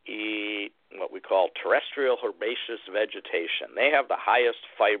 they eat what we call terrestrial herbaceous vegetation. They have the highest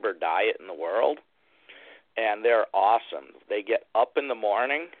fiber diet in the world, and they're awesome. They get up in the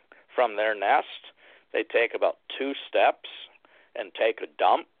morning from their nest, they take about 2 steps and take a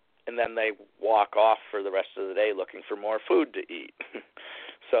dump, and then they walk off for the rest of the day looking for more food to eat.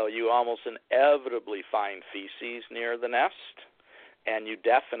 So you almost inevitably find feces near the nest, and you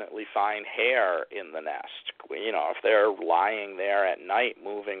definitely find hair in the nest. If they're lying there at night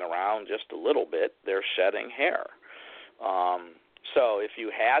moving around just a little bit, they're shedding hair. So if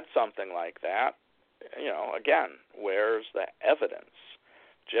you had something like that, again, where's the evidence?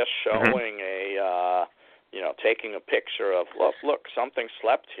 Just showing taking a picture of, look, something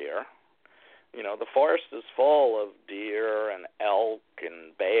slept here. The forest is full of deer and elk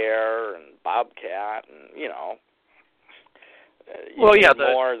and bear and bobcat and,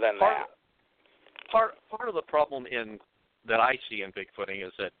 more than that. Part of the problem that I see in Bigfooting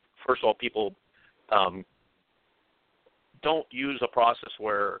is that, first of all, people don't use a process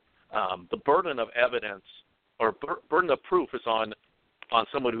where the burden of evidence or burden of proof is on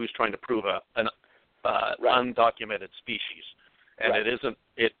someone who's trying to prove an undocumented species, and it isn't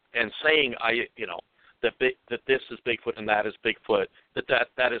it. And saying that this is Bigfoot and that is Bigfoot,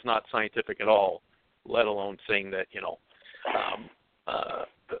 that is not scientific at all. Let alone saying that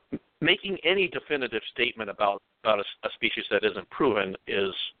making any definitive statement about a species that isn't proven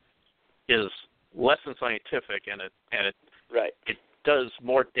is less than scientific, and it does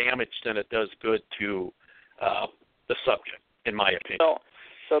more damage than it does good to the subject, in my opinion.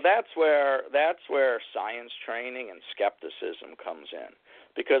 So that's where science training and skepticism comes in,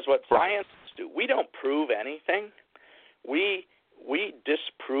 because what scientists do, we don't prove anything. We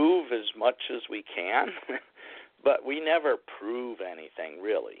disprove as much as we can, but we never prove anything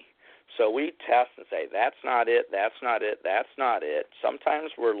really. So we test and say, that's not it, that's not it, that's not it.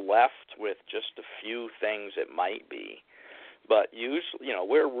 Sometimes we're left with just a few things it might be. But usually,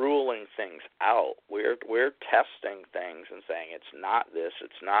 we're ruling things out. We're testing things and saying it's not this,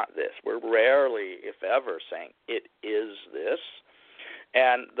 it's not this. We're rarely, if ever, saying it is this.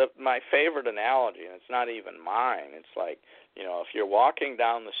 And my favorite analogy, and it's not even mine, it's like, if you're walking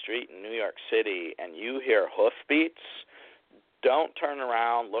down the street in New York City and you hear hoofbeats, don't turn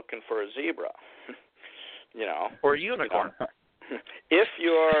around looking for a zebra, or a unicorn. If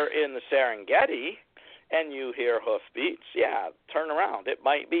you're in the Serengeti and you hear hoofbeats, turn around. It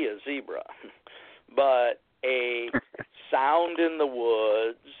might be a zebra. But a sound in the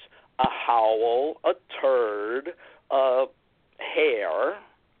woods, a howl, a turd, a hare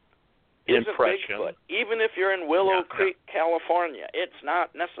isn't Bigfoot. Even if you're in Willow Creek, California, it's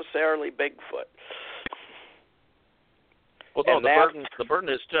not necessarily Bigfoot. Well, no, the burden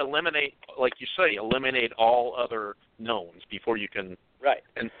is to eliminate, like you say, all other knowns before you can. Right.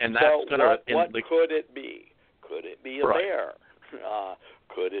 And that's going to. What could it be? Could it be a bear?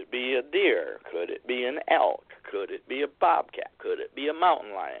 Could it be a deer? Could it be an elk? Could it be a bobcat? Could it be a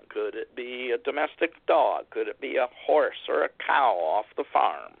mountain lion? Could it be a domestic dog? Could it be a horse or a cow off the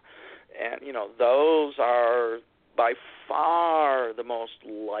farm? And, those are by far the most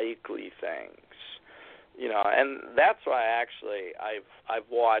likely things. And that's why actually I've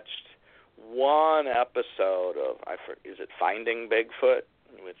watched one episode of is it Finding Bigfoot?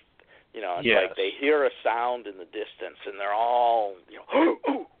 With it's like they hear a sound in the distance and they're all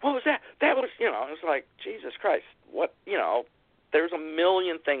oh, what was that? That was it's like, Jesus Christ, what there's a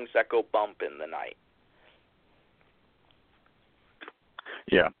million things that go bump in the night.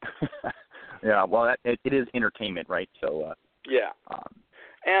 Yeah. Yeah, well it is entertainment, right? So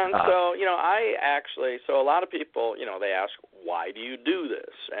And so, I actually, a lot of people, they ask, why do you do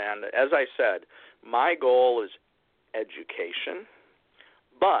this? And as I said, my goal is education.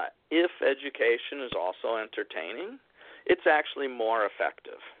 But if education is also entertaining, it's actually more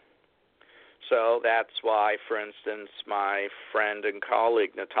effective. So that's why, for instance, my friend and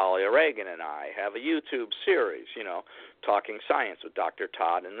colleague Natalia Reagan and I have a YouTube series, Talking Science with Dr.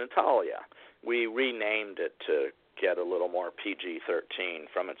 Todd and Natalia. We renamed it to get a little more PG-13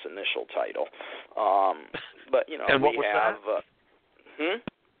 from its initial title. But, and what we was have... that?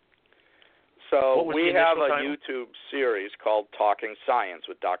 So we have a title? YouTube series called Talking Science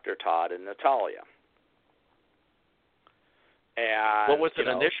with Dr. Todd and Natalia. And, what was it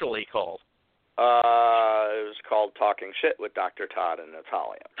initially called? It was called Talking Shit with Dr. Todd and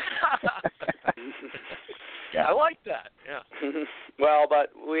Natalia. Yeah, I like that. Yeah. Well,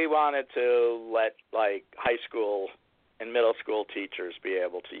 but we wanted to let high school and middle school teachers be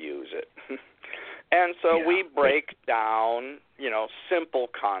able to use it. And so we break down, simple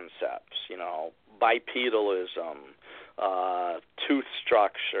concepts, bipedalism, tooth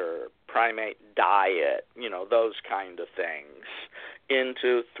structure, primate diet, those kind of things,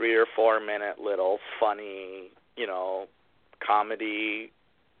 into 3 or 4 minute little funny, comedy,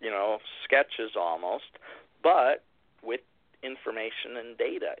 sketches almost, but with information and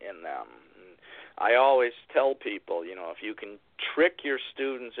data in them. I always tell people, if you can trick your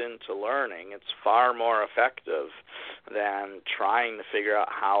students into learning, it's far more effective than trying to figure out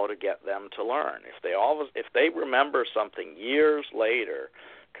how to get them to learn. If they remember something years later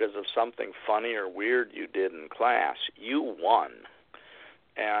because of something funny or weird you did in class, you won.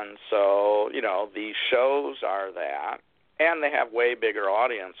 And so, these shows are that, and they have way bigger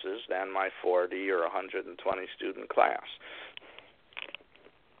audiences than my 40 or 120 student class.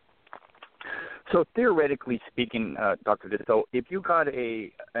 So theoretically speaking, Dr. Disotell, if you got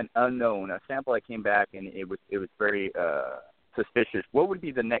an unknown, a sample that came back and it was very suspicious, what would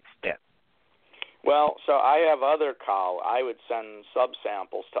be the next step? Well, so I have I would send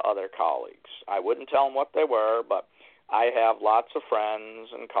subsamples to other colleagues. I wouldn't tell them what they were, but I have lots of friends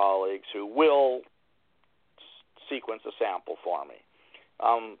and colleagues who will sequence a sample for me.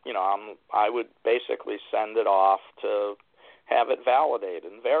 I would basically send it off to have it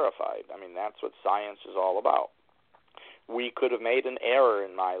validated and verified. I mean, that's what science is all about. We could have made an error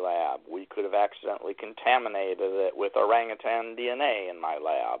in my lab. We could have accidentally contaminated it with orangutan DNA in my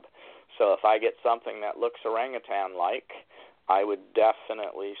lab. So if I get something that looks orangutan-like, I would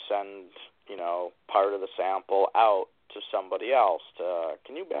definitely send, part of the sample out to somebody else to,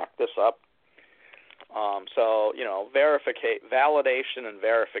 can you back this up? Validation and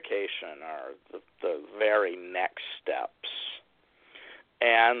verification are the very next steps.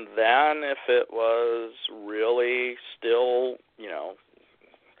 And then if it was really still,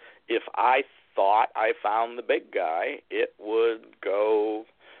 if I thought I found the big guy, it would go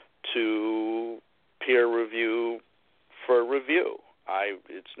to peer review for review.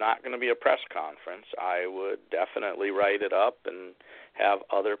 It's not going to be a press conference. I would definitely write it up and have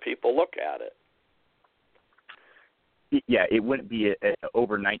other people look at it. Yeah, it wouldn't be an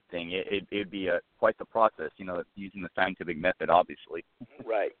overnight thing. It'd be quite the process, using the scientific method, obviously.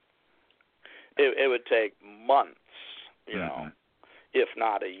 Right. It would take months, mm-hmm. if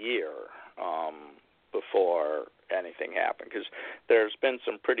not a year, before anything happened. Because there's been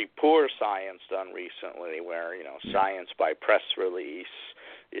some pretty poor science done recently where, science by press release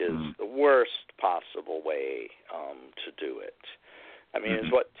is the worst possible way to do it. I mean,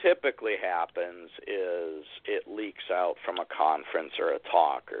 is what typically happens is it leaks out from a conference or a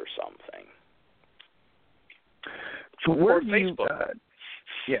talk or something. So where or Facebook.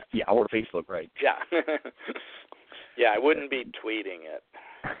 Or Facebook, right. Yeah. Yeah, I wouldn't be tweeting it.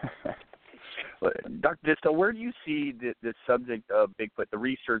 Dr. Disotell, where do you see the subject of Bigfoot, the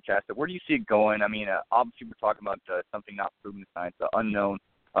research aspect, where do you see it going? I mean, obviously we're talking about something not proven in science, the unknown.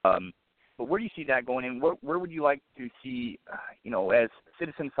 But where do you see that going, and where would you like to see, as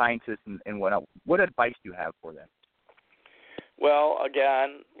citizen scientists and whatnot, what advice do you have for them? Well,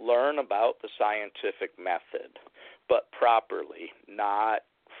 again, learn about the scientific method, but properly, not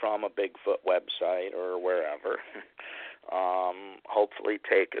from a Bigfoot website or wherever. Hopefully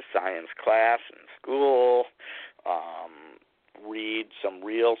take a science class in school, read some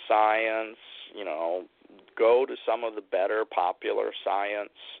real science, go to some of the better popular science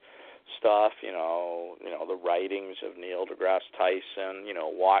stuff, the writings of Neil deGrasse Tyson,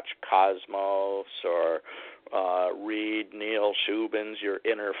 watch Cosmos or read Neil Shubin's Your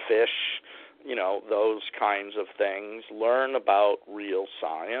Inner Fish, those kinds of things. Learn about real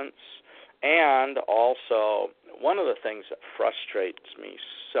science. And also, one of the things that frustrates me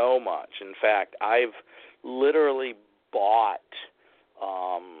so much, in fact, I've literally bought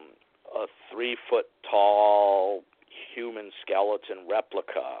a 3-foot-tall human skeleton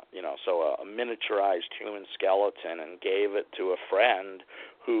replica, so a miniaturized human skeleton, and gave it to a friend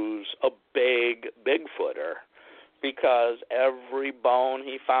who's a big Bigfooter, because every bone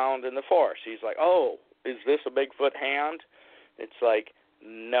he found in the forest, he's like, oh, is this a Bigfoot hand? It's like,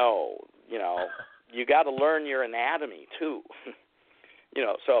 no, you got to learn your anatomy too.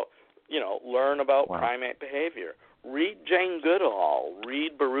 Learn about primate behavior. Read Jane Goodall,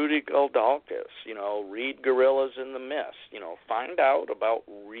 read Baruti-Goldalkis, read Gorillas in the Mist, find out about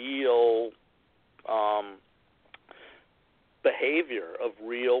real behavior of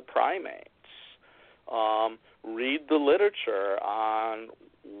real primates. Read the literature on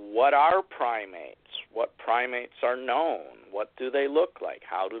what are primates, what primates are known, what do they look like,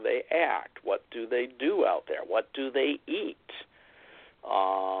 how do they act, what do they do out there, what do they eat.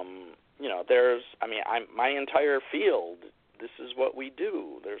 My entire field, this is what we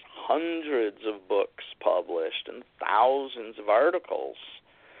do. There's hundreds of books published and thousands of articles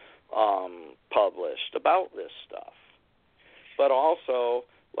published about this stuff. But also,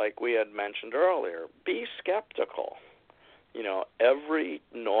 like we had mentioned earlier, be skeptical. Every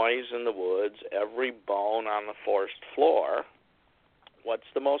noise in the woods, every bone on the forest floor, what's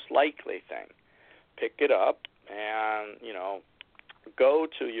the most likely thing? Pick it up and, go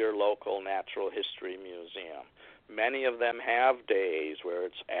to your local natural history museum. Many of them have days where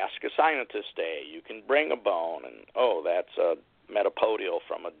it's Ask a Scientist Day. You can bring a bone and, that's a metapodial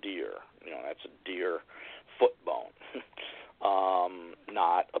from a deer. That's a deer foot bone,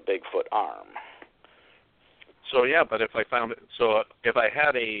 not a Bigfoot arm. So, yeah, but if I found it, so if I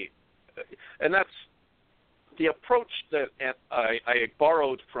had and that's the approach that I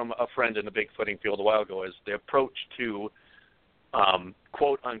borrowed from a friend in the Bigfooting field a while ago, is the approach to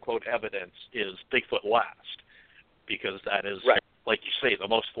quote-unquote evidence is Bigfoot last, because that is, right, like you say, the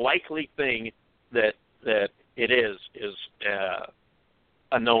most likely thing that it is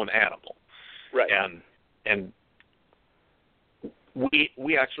a known animal. Right. And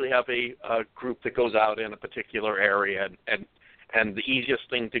we actually have a group that goes out in a particular area, and the easiest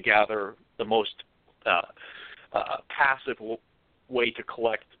thing to gather, the most passive way to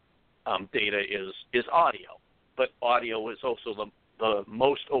collect data is audio. But audio is also the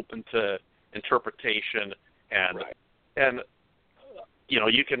most open to interpretation, and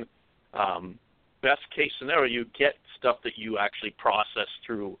you can best case scenario, you get stuff that you actually process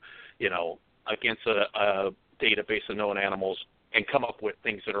through against a database of known animals and come up with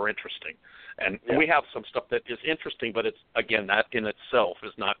things that are interesting. And we have some stuff that is interesting, but it's, again, that in itself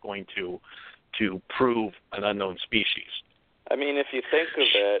is not going to prove an unknown species. I mean, if you think of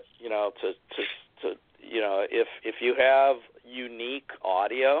it, if you have unique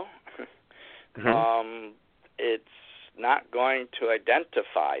audio, it's not going to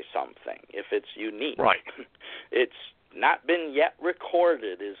identify something if it's unique. Right. It's not been yet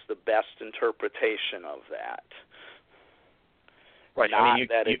recorded is the best interpretation of that. Right. Not I mean,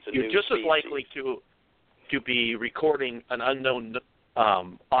 that it's a you're new just species. as likely to be recording an unknown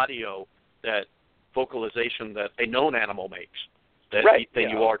audio, that vocalization that a known animal makes, than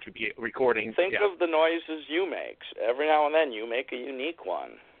you are to be recording. Think of the noises you make. Every now and then you make a unique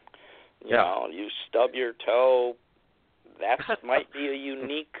one. You stub your toe. That might be a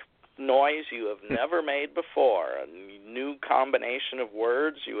unique noise you have never made before, a new combination of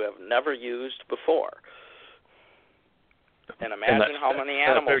words you have never used before. And imagine how many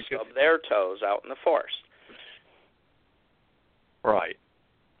animals stub their toes out in the forest. Right.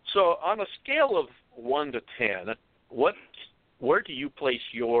 So on a scale of 1 to 10, where do you place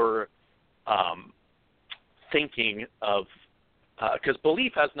your thinking of, because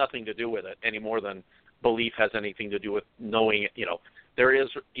belief has nothing to do with it any more than belief has anything to do with knowing, there is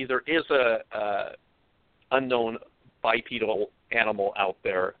either a unknown bipedal animal out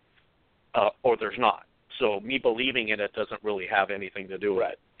there or there's not. So me believing in it doesn't really have anything to do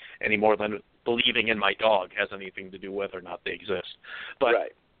with it any more than believing in my dog has anything to do whether or not they exist. But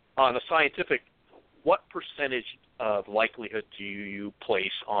on a scientific, what percentage of likelihood do you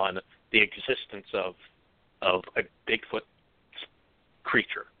place on the existence of a Bigfoot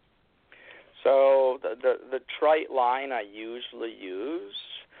creature? So the trite line I usually use,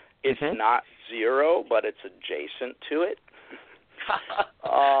 it's not 0, but it's adjacent to it.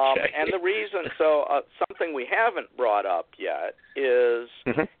 And the reason, something we haven't brought up yet is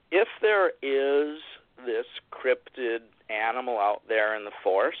if there is this cryptid animal out there in the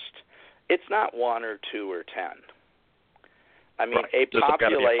forest, it's not 1 or 2 or 10. I mean, a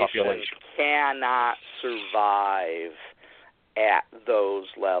population cannot survive at those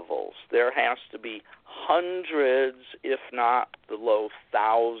levels. There has to be hundreds, if not the low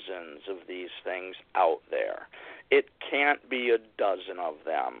thousands of these things out there. It can't be a dozen of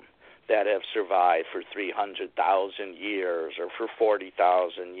them that have survived for 300,000 years or for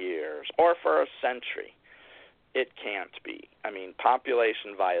 40,000 years or for a century. It can't be. I mean,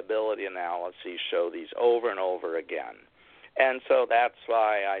 population viability analyses show these over and over again. And so that's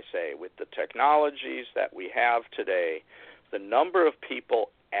why I say with the technologies that we have today, the number of people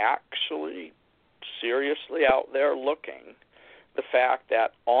actually seriously out there looking, the fact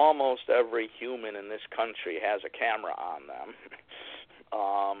that almost every human in this country has a camera on them,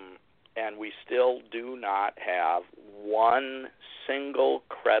 and we still do not have one single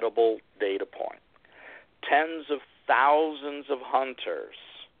credible data point. Tens of thousands of hunters,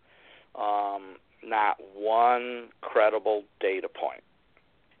 not one credible data point.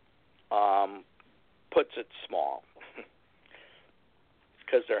 Puts it small.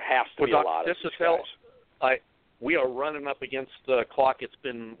 Because there has to be a lot of these guys. We are running up against the clock. It's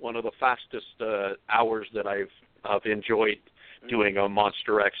been one of the fastest hours that I've enjoyed doing on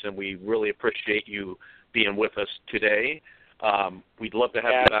Monster X, and we really appreciate you being with us today. We'd love to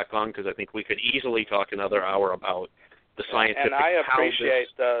have you back on because I think we could easily talk another hour about the scientific. And I appreciate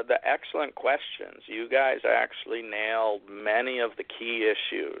the excellent questions. You guys actually nailed many of the key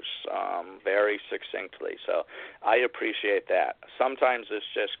issues very succinctly, so I appreciate that. Sometimes this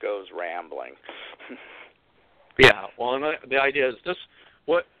just goes rambling. Yeah, well, and the idea is this: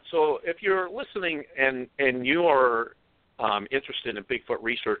 so if you're listening and you are interested in Bigfoot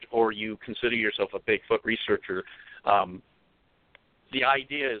research, or you consider yourself a Bigfoot researcher, the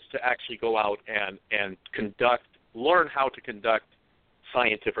idea is to actually go out and learn how to conduct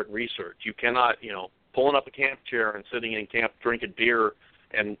scientific research. You cannot, pulling up a camp chair and sitting in camp drinking beer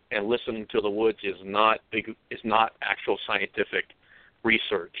and listening to the woods is not actual scientific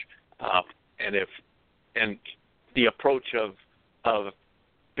research. And the approach of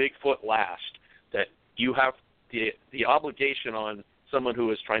Bigfoot last, that you have the obligation on someone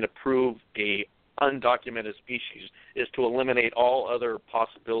who is trying to prove a undocumented species is to eliminate all other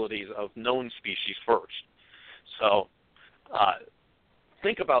possibilities of known species first. So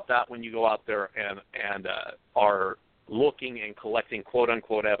think about that when you go out there and are looking and collecting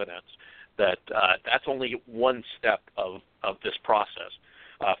quote-unquote evidence. That's only one step of this process.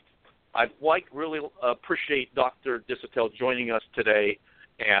 I'd really appreciate Dr. Disotell joining us today,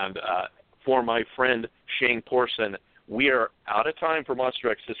 and for my friend Shane Corson, we are out of time for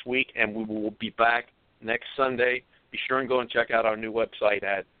Monster X this week, and we will be back next Sunday. Be sure and go and check out our new website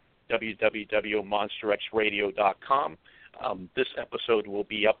at www.monsterxradio.com. This episode will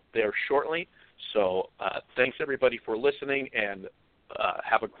be up there shortly. So thanks, everybody, for listening, and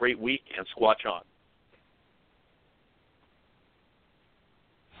have a great week, and squatch on.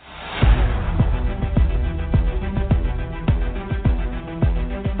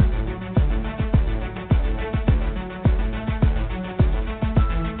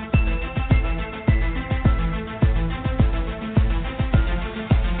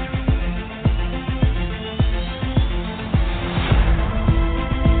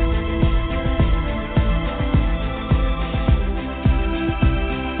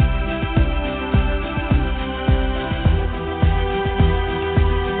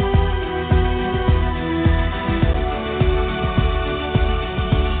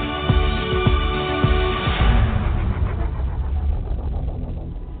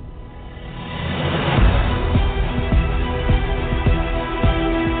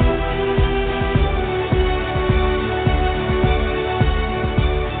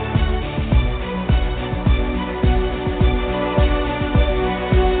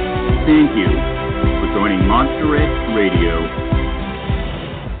 Thank you for joining Monster X Radio.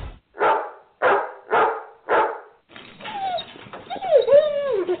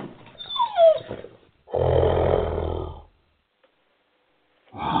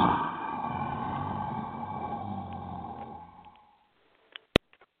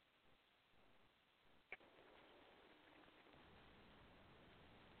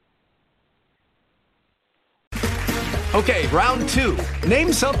 Okay, round two.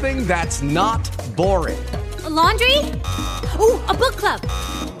 Name something that's not boring. A laundry? Ooh, a book club.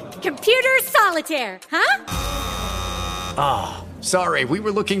 Computer solitaire, huh? Ah, sorry, we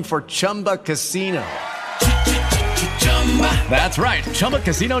were looking for Chumba Casino. That's right,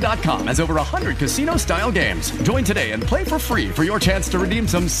 ChumbaCasino.com has over 100 casino-style games. Join today and play for free for your chance to redeem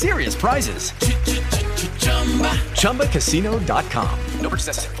some serious prizes. ChumbaCasino.com. No purchase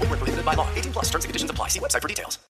necessary. Void where prohibited by law. 18+ terms and conditions apply. See website for details.